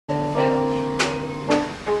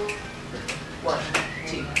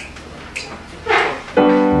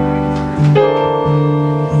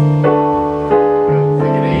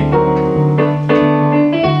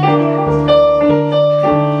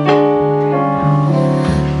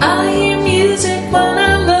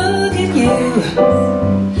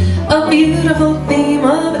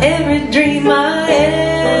every dream I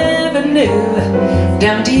ever knew.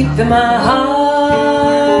 Down deep in my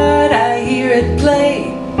heart I hear it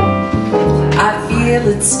play. I feel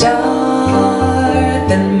it start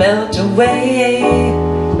then melt away.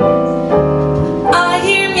 I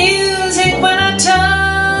hear music when I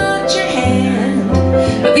touch your hand,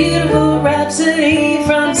 a beautiful rhapsody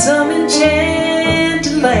from some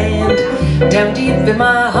enchanted land. Down deep in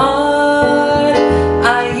my heart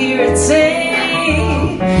I hear it say,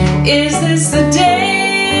 is this the day?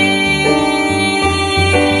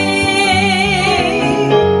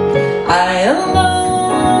 I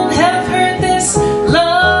alone have heard this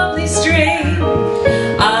lovely strain.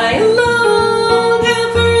 I alone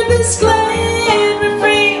have heard this glad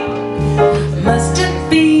refrain. Must it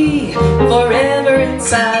be forever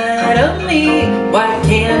inside of me? Why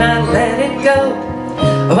can't I let it go?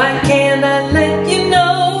 Why can't I let you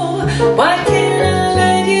know? Why can't I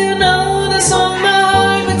let you know the song my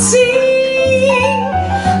heart would sing?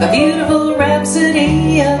 A beautiful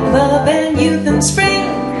rhapsody of love and youth and spring.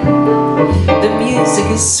 The music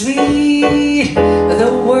is sweet,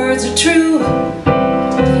 the words are true,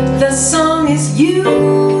 the song is you.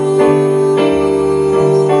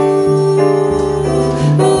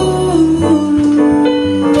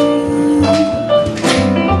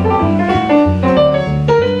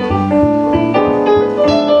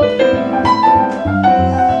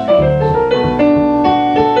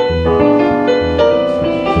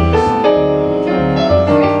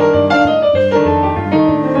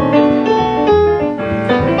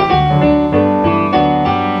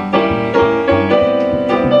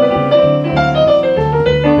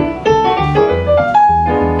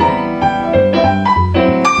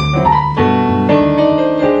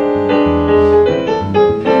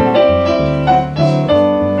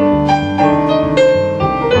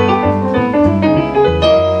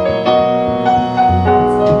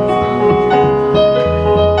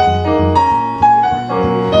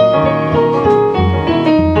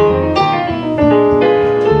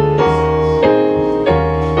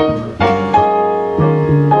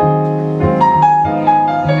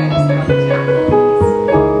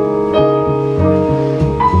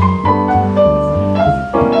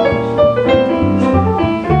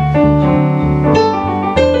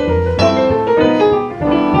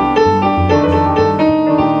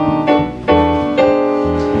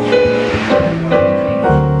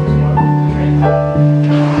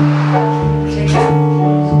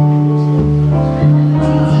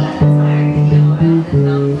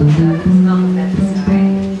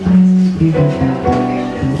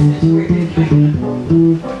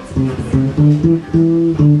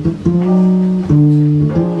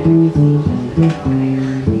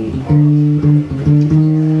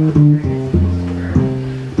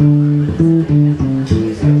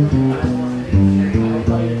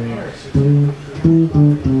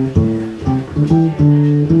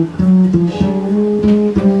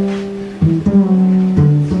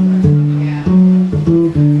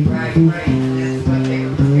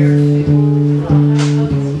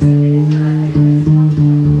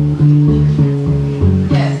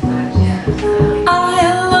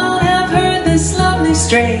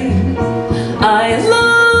 I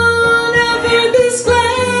alone have heard this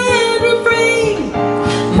glad refrain.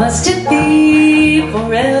 Must it be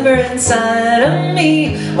forever inside of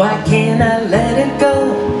me? Why can't I let it go?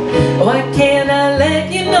 Why can't I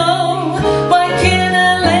let you know? Why can't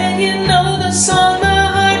I let you know the song my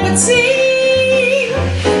heart would sing?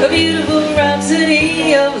 A beautiful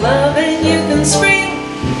rhapsody of love and youth and spring.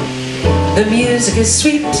 The music is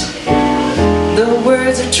sweet, the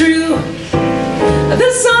words are true,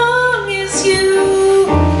 the song is you,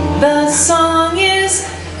 the song is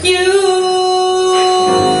you.